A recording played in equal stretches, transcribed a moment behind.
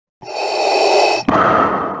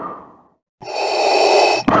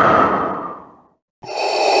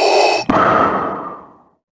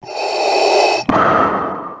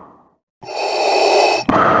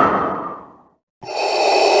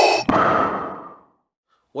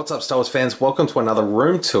What's up, Star Wars fans? Welcome to another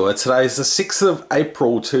room tour. Today is the 6th of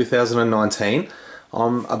April 2019.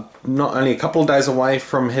 I'm not only a couple of days away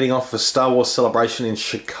from heading off for Star Wars Celebration in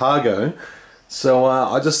Chicago. So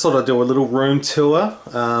I just thought I'd do a little room tour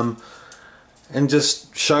and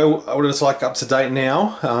just show what it's like up to date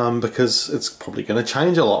now, because it's probably going to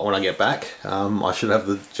change a lot when I get back. I should have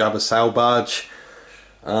the Jabba sail barge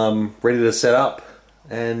ready to set up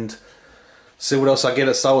and see what else I get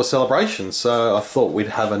at Star Wars Celebration. So I thought we'd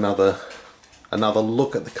have another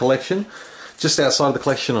look at the collection. Just outside of the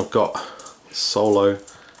collection, I've got Solo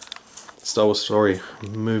Star Wars Story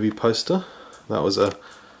movie poster. That was a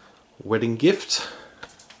wedding gift.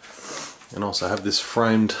 And also have this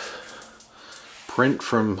framed print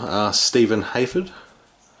from Stephen Hayford.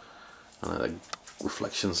 I know the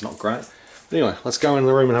reflection's not great. But anyway, let's go in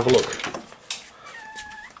the room and have a look.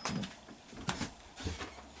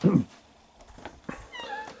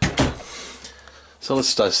 So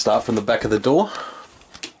let's start from the back of the door.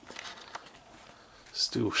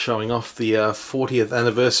 Still showing off the 40th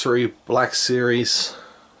anniversary Black Series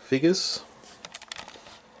figures.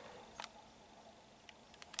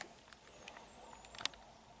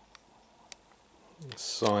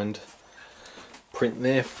 Signed print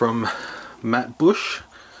there from Matt Bush.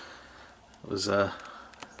 It was a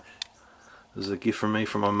gift from me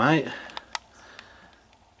from my mate.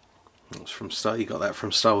 It was from you got that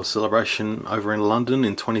from Star Wars Celebration over in London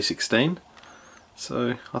in 2016.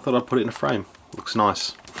 So I thought I'd put it in a frame. Looks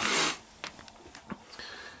nice.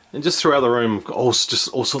 And just throughout the room, I've got all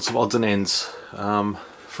sorts of odds and ends.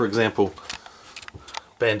 For example,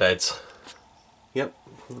 Band-Aids. Yep,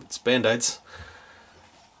 it's Band-Aids.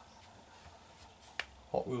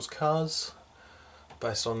 Hot Wheels cars,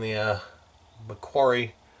 based on the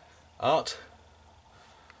Macquarie art.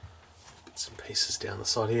 Bits and pieces down the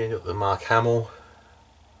side here. You've got the Mark Hamill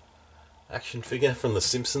action figure from The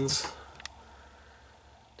Simpsons.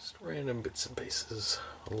 Just random bits and pieces.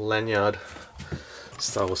 A lanyard,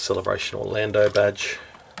 Star Wars Celebration Orlando badge.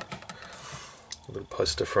 A little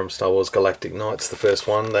poster from Star Wars Galactic Nights, the first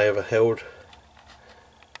one they ever held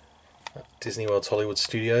at Disney World's Hollywood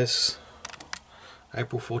Studios.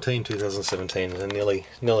 April 14, 2017, and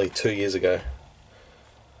nearly 2 years ago.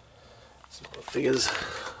 Some more figures.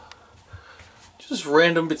 Just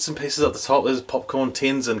random bits and pieces at the top. There's popcorn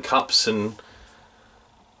tins and cups and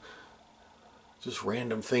just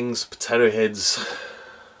random things. Potato heads.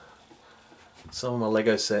 Some of my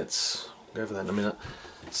Lego sets. I'll go over that in a minute.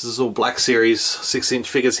 This is all Black Series 6-inch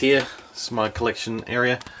figures here. This is my collection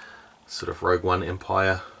area. Sort of Rogue One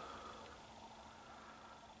Empire.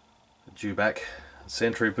 Dewback.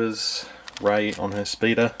 Sandtroopers. Rey on her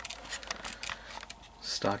speeder.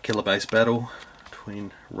 Starkiller base battle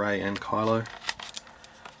between Rey and Kylo.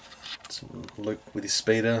 Some Luke with his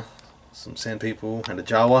speeder, some sand people and a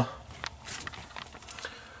Jawa.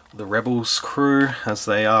 The Rebels crew as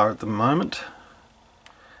they are at the moment.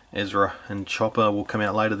 Ezra and Chopper will come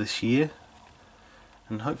out later this year.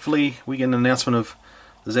 And hopefully we get an announcement of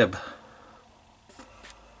Zeb.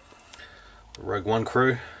 The Rogue One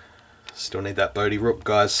crew. Still need that Bodhi Rook,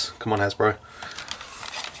 guys. Come on, Hasbro.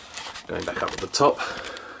 Going back up at the top,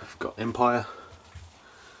 we've got Empire.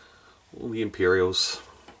 All the Imperials.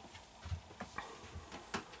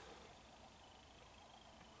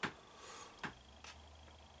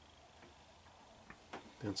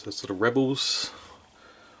 And so sort of Rebels.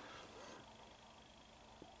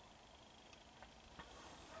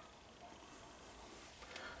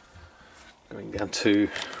 Going down to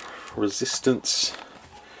Resistance.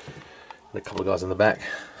 And a couple of guys in the back.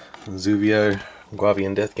 Zuvio,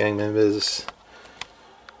 Guavian Death Gang members.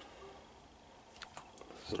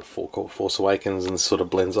 Sort of Force Awakens and sort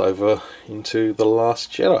of blends over into The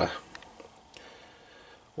Last Jedi.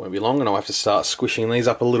 Won't be long and I'll have to start squishing these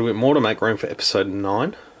up a little bit more to make room for episode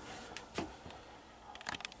 9.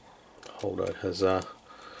 Holdo has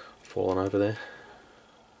fallen over there.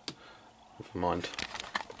 Never mind.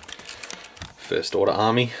 First Order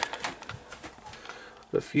Army.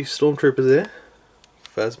 Got a few Stormtroopers there.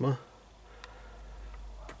 Phasma.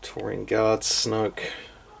 Praetorian Guards, Snoke,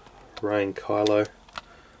 Rey and Kylo.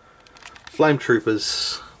 Flame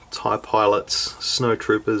Troopers, TIE Pilots, Snow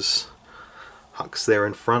Troopers. Hux there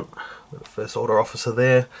in front, the First Order officer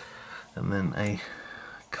there, and then a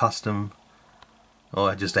custom,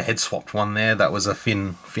 just a head swapped one there. That was a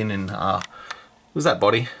Finn in, was that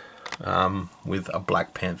body, with a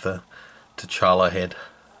Black Panther T'Challa head.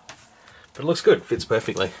 But it looks good, fits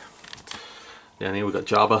perfectly. Down here we've got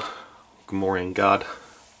Jabba, Gamorrean Guard,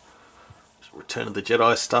 Return of the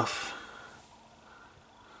Jedi stuff.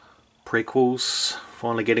 Prequels,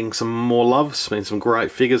 finally getting some more love. There's been some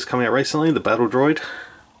great figures coming out recently. The Battle Droid,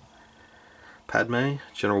 Padme,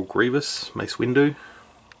 General Grievous, Mace Windu,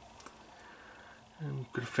 and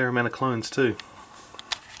got a fair amount of clones too.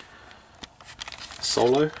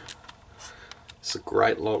 Solo. It's a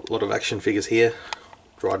great lot of action figures here.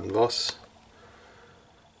 Dryden Voss,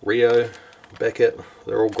 Rio, Beckett,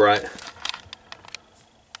 they're all great.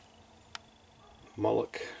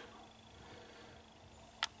 Moloch.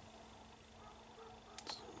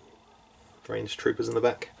 Range troopers in the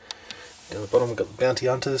back. Down the bottom we've got the bounty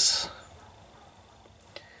hunters.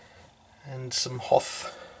 And some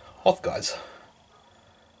Hoth guys.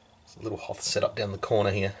 There's a little Hoth set up down the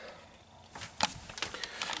corner here.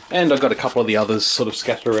 And I've got a couple of the others sort of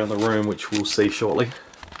scattered around the room, which we'll see shortly.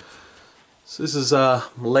 So this is a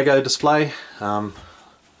Lego display. I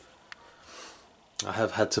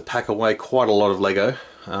have had to pack away quite a lot of Lego,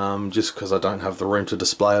 just because I don't have the room to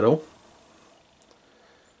display it all.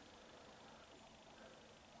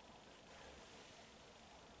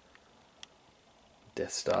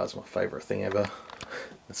 Death Star is my favourite thing ever.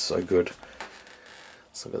 It's so good.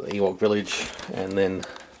 So I've got the Ewok Village, and then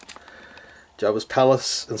Jabba's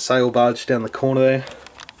Palace and Sail Barge down the corner there.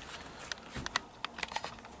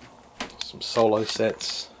 Some Solo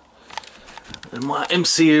sets. And my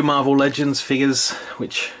MCU Marvel Legends figures,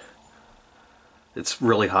 which it's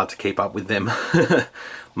really hard to keep up with them.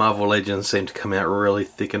 Marvel Legends seem to come out really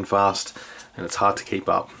thick and fast, and it's hard to keep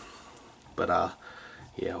up. But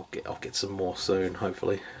yeah, I'll get some more soon,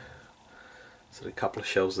 hopefully. So a couple of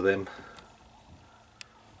shelves of them.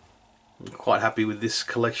 I'm quite happy with this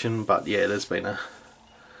collection, but yeah, there's been a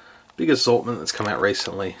big assortment that's come out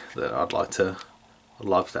recently that I'd love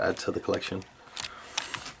to add to the collection.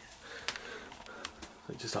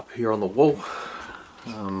 Just up here on the wall,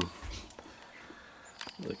 the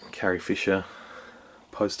Carrie Fisher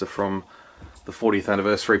poster from the 40th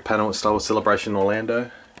anniversary panel at Star Wars Celebration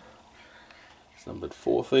Orlando. It's numbered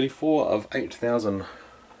 434 of 8,000.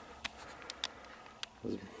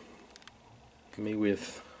 Me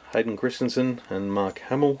with Hayden Christensen and Mark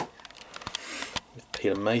Hamill, with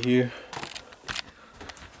Peter Mayhew.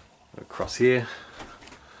 Across here,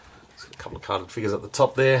 there's a couple of carded figures at the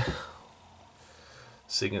top there.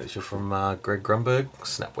 Signature from Greg Grunberg,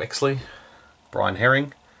 Snap Wexley, Brian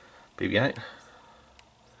Herring, BB-8,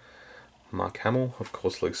 Mark Hamill, of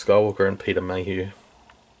course Luke Skywalker, and Peter Mayhew.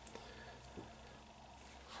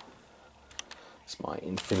 It's my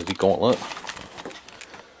Infinity Gauntlet.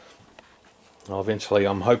 Eventually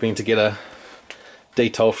I'm hoping to get a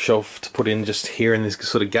Detolf shelf to put in just here in this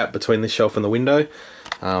sort of gap between this shelf and the window.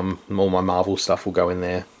 All my Marvel stuff will go in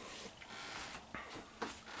there.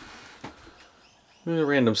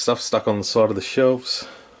 Random stuff stuck on the side of the shelves.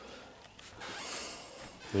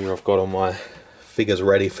 Here I've got all my figures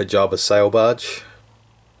ready for Jabba's Sail Barge.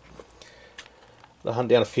 I'll hunt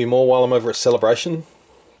down a few more while I'm over at Celebration,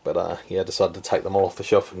 but yeah, I decided to take them all off the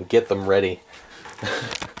shelf and get them ready.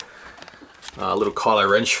 A little Kylo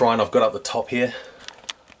Ren shrine I've got up the top here.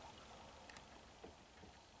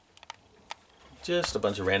 Just a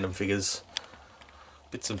bunch of random figures,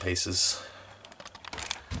 bits and pieces,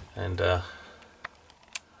 and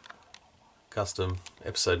custom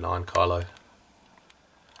Episode 9 Kylo.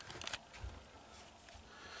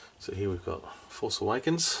 So here we've got Force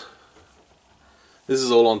Awakens. This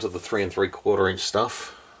is all onto the 3 3/4 inch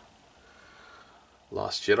stuff.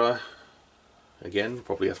 Last Jedi. Again,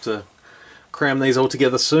 probably have to cram these all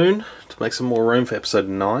together soon to make some more room for Episode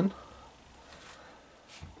 9.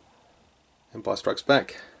 Empire Strikes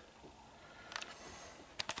Back.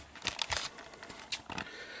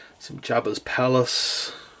 Some Jabba's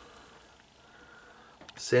Palace.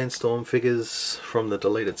 Sandstorm figures from the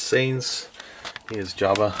deleted scenes. Here's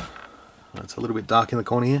Jabba. It's a little bit dark in the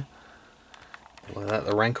corner here. Like that,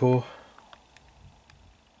 the Rancor.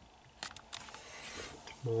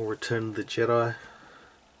 More Return of the Jedi.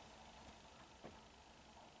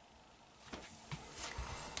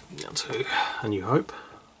 Down to A New Hope.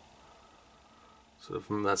 Sort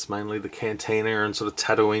of, that's mainly the Cantina and sort of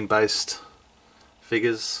Tatooine based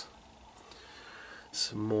figures.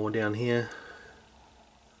 Some more down here.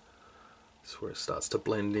 This is where it starts to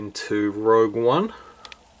blend into Rogue One.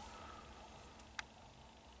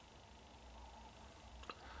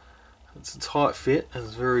 It's a tight fit,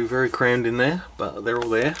 it's very, very crammed in there, but they're all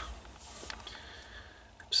there.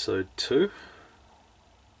 Episode 2.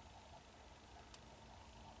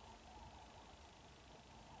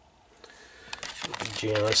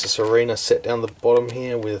 Geonosis Arena set down the bottom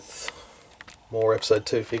here with more Episode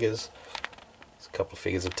 2 figures. There's a couple of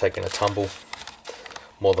figures have taken a tumble.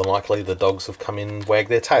 More than likely the dogs have come in and wagged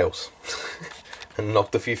their tails and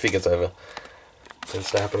knocked a few figures over. Tends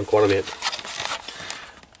to happen quite a bit.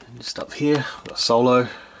 And just up here, we've got Solo.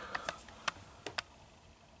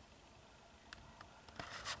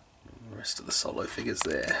 Solo figures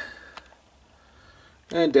there.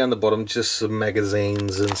 And down the bottom, just some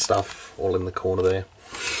magazines and stuff all in the corner there.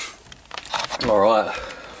 Alright.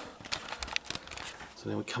 So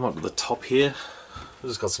then we come up to the top here. I've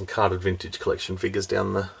just got some carded vintage collection figures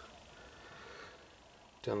down the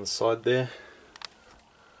side there.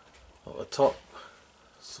 At the top,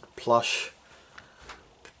 sort of plush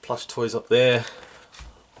toys up there.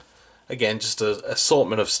 Again, just an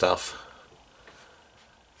assortment of stuff.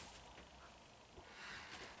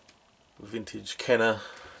 Vintage Kenner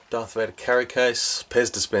Darth Vader carry case, Pez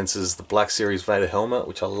dispensers, the Black Series Vader helmet,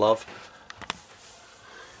 which I love.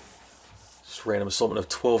 Just random assortment of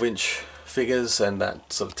 12-inch figures and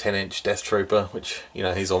that sort of 10-inch Death Trooper, which, you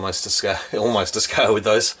know, he's almost to scale with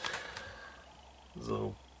those.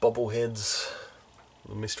 Little bobbleheads,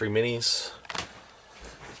 little mystery minis,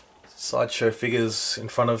 sideshow figures in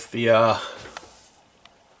front of the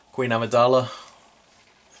Queen Amidala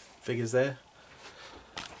figures there.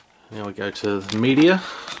 Now we go to the media.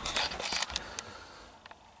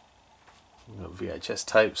 We've got VHS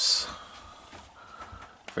tapes,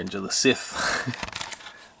 Revenge of the Sith.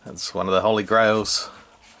 That's one of the holy grails.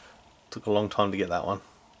 Took a long time to get that one.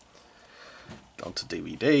 On to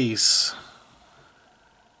DVDs.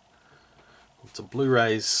 To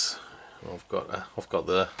Blu-rays. I've got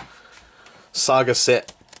the Saga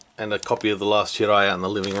set and a copy of The Last Jedi out in the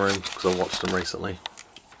living room because I watched them recently.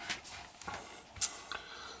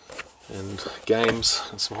 And games,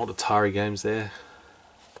 and some old Atari games there.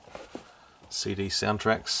 CD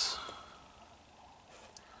soundtracks.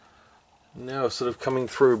 Now sort of coming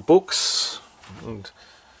through books and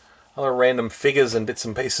other random figures and bits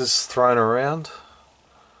and pieces thrown around.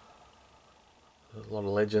 There's a lot of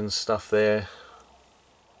Legends stuff there.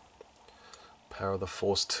 Power of the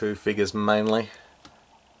Force 2 figures mainly.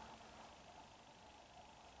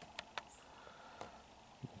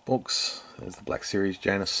 Books, there's the Black Series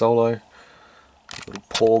Jaina Solo. Little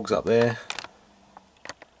Porgs up there.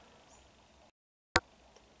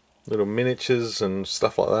 Little miniatures and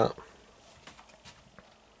stuff like that.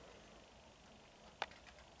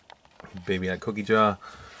 BB-8 cookie jar.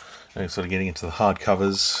 And sort of getting into the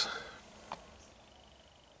hardcovers.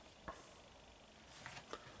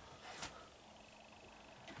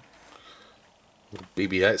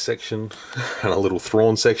 BB-8 section and a little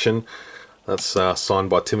Thrawn section. That's signed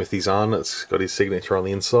by Timothy Zahn. It's got his signature on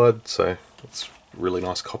the inside, so it's a really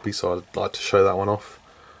nice copy, so I'd like to show that one off.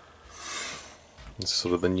 It's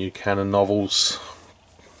sort of the new canon novels.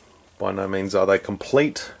 By no means are they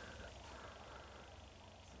complete.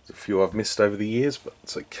 There's a few I've missed over the years, but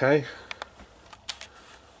it's okay.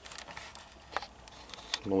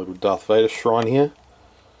 My little Darth Vader shrine here.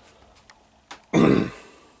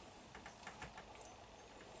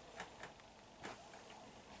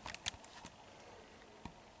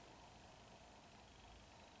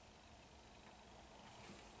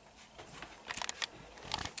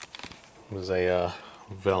 There's a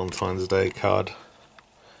Valentine's Day card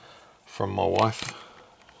from my wife.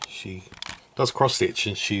 She does cross stitch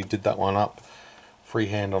and she did that one up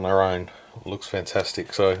freehand on her own. It looks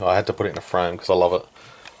fantastic, so I had to put it in a frame because I love it.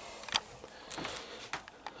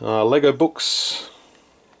 Lego books.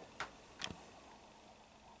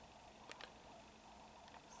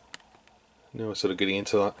 Now we're sort of getting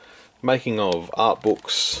into that. Making of art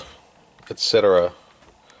books, etc.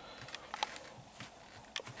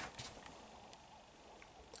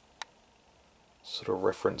 Sort of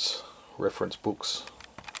reference books.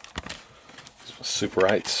 Super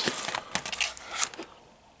 8s.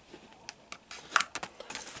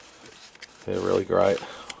 They're really great.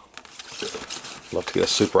 Love to get a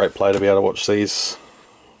Super 8 player to be able to watch these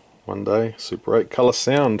one day. Super 8 colour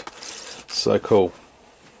sound. So cool.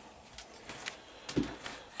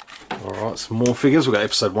 Alright, some more figures. We've got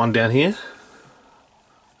episode 1 down here.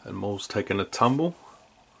 And Maul's taken a tumble.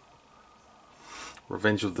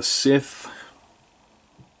 Revenge of the Sith.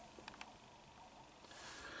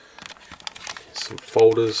 Some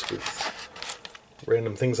folders with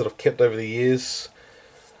random things that I've kept over the years.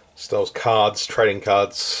 Styles cards, trading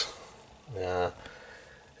cards, and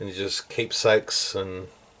just keepsakes and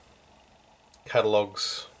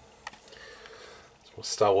catalogues. Some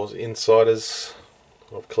Star Wars Insiders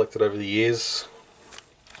I've collected over the years.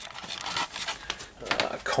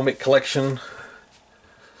 Comic collection.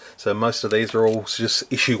 So most of these are all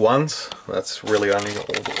just issue 1s. That's really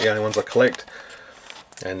the only ones I collect.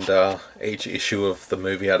 And each issue of the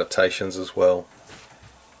movie adaptations as well.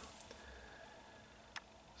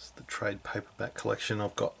 It's the trade paperback collection.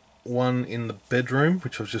 I've got one in the bedroom,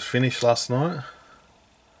 which I've just finished last night.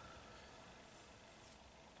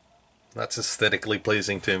 That's aesthetically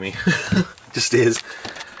pleasing to me. Just is.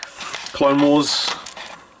 Clone Wars.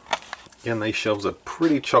 Again, these shelves are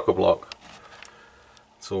pretty chock-a-block.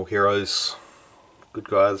 It's all heroes, good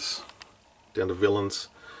guys, down to villains,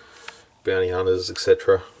 bounty hunters,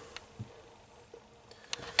 etc.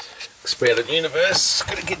 Expanded Universe,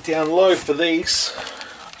 gotta get down low for these.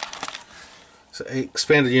 So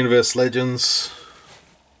Expanded Universe Legends.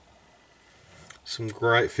 Some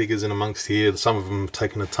great figures in amongst here, some of them have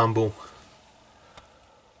taken a tumble.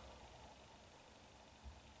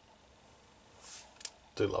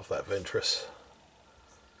 Do love that Ventress.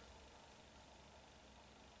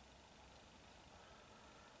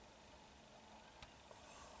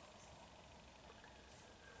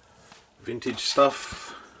 Vintage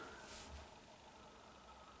stuff.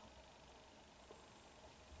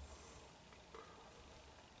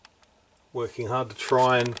 Working hard to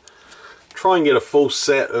try and get a full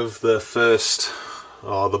set of the first,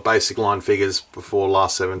 the basic line figures before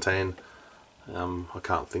last 17. I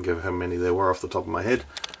can't think of how many there were off the top of my head,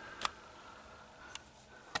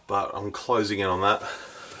 but I'm closing in on that.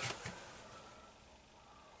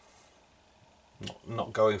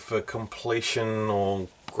 Not going for completion or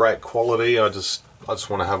great quality. I just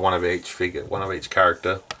want to have one of each figure, one of each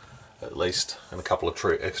character at least, and a couple of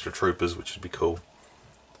extra troopers, which would be cool.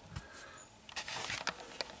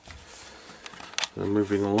 So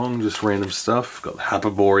moving along, just random stuff. Got the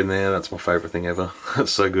Happabore in there. That's my favourite thing ever.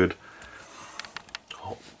 That's so good.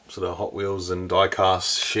 Sort of Hot Wheels and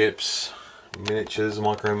die-cast ships, miniatures,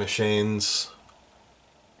 micro machines.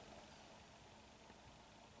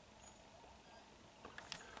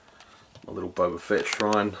 My little Boba Fett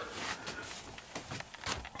shrine.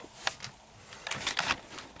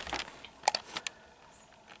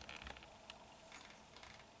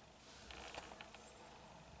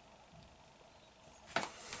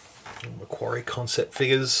 Macquarie concept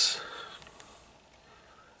figures.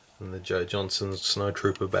 And the Joe Johnson Snow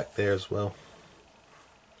Trooper back there as well.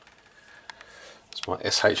 It's my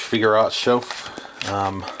SH Figure Arts shelf.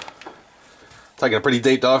 Taking a pretty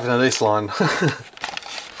deep dive into this line.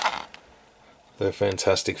 They're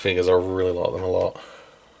fantastic figures, I really like them a lot.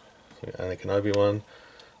 Anakin Obi-Wan,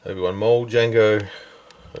 Obi-Wan Maul, Jango,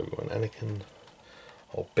 Obi-Wan Anakin,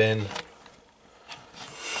 old Ben,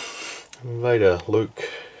 Vader, Luke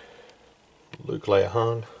Leia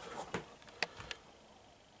Han.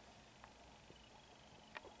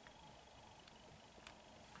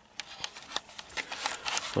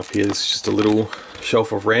 Up here, this is just a little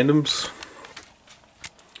shelf of randoms.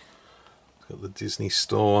 It's got the Disney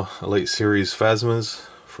Store Elite Series Phasmas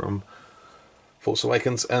from Force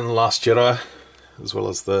Awakens and The Last Jedi, as well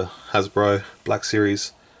as the Hasbro Black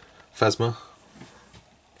Series Phasma.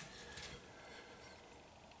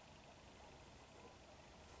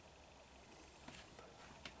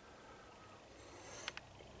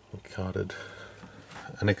 Carded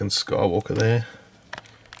Anakin Skywalker there.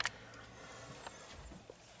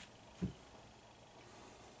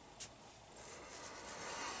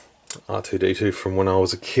 R2-D2 from when I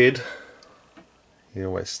was a kid. He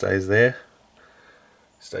always stays there.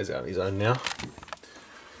 Stays out on his own now.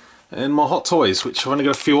 And my Hot Toys, which I've only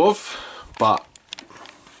got a few of, but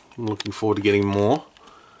I'm looking forward to getting more,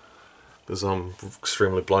 because I'm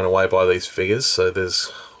extremely blown away by these figures. So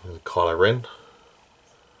there's Kylo Ren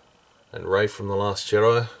and Rey from The Last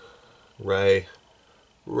Jedi, Rey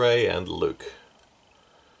and Luke.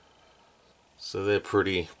 So they're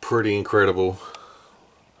pretty incredible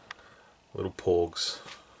little porgs.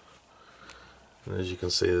 And as you can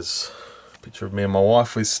see, there's a picture of me and my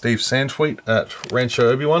wife with Steve Sansweet at Rancho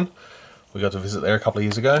Obi-Wan. We got to visit there a couple of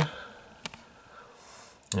years ago.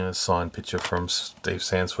 And a signed picture from Steve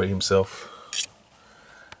Sansweet himself.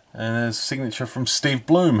 And a signature from Steve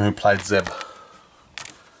Bloom, who played Zeb.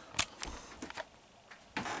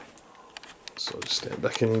 So I'll just stand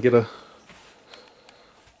back in and get a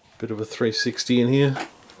bit of a 360 in here.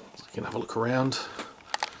 So you can have a look around.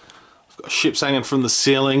 Got ships hanging from the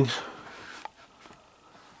ceiling.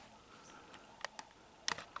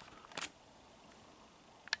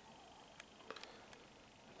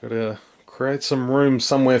 Gotta create some room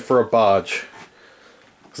somewhere for a barge,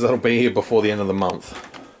 because that'll be here before the end of the month.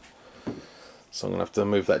 So I'm gonna have to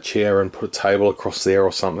move that chair and put a table across there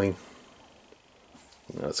or something.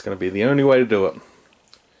 That's gonna be the only way to do it.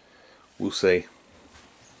 We'll see.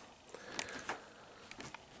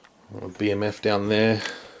 A BMF down there.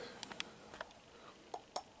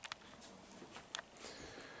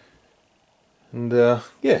 And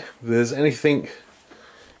yeah, if there's anything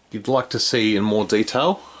you'd like to see in more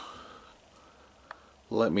detail,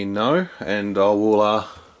 let me know, and I will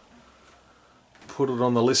put it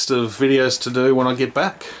on the list of videos to do when I get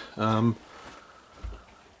back.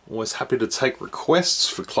 Always happy to take requests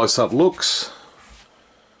for close-up looks.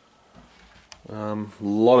 A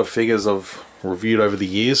lot of figures I've reviewed over the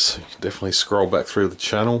years. You can definitely scroll back through the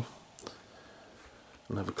channel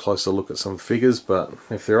and have a closer look at some figures, but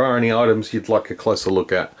if there are any items you'd like a closer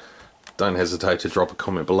look at, don't hesitate to drop a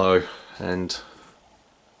comment below and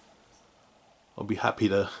I'll be happy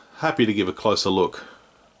to give a closer look.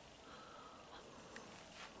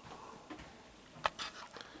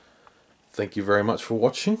 Thank you very much for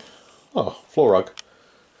watching. Oh, floor rug.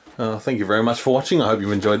 Thank you very much for watching. I hope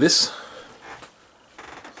you enjoyed this.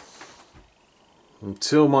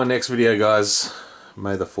 Until my next video, guys,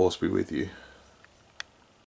 may the force be with you.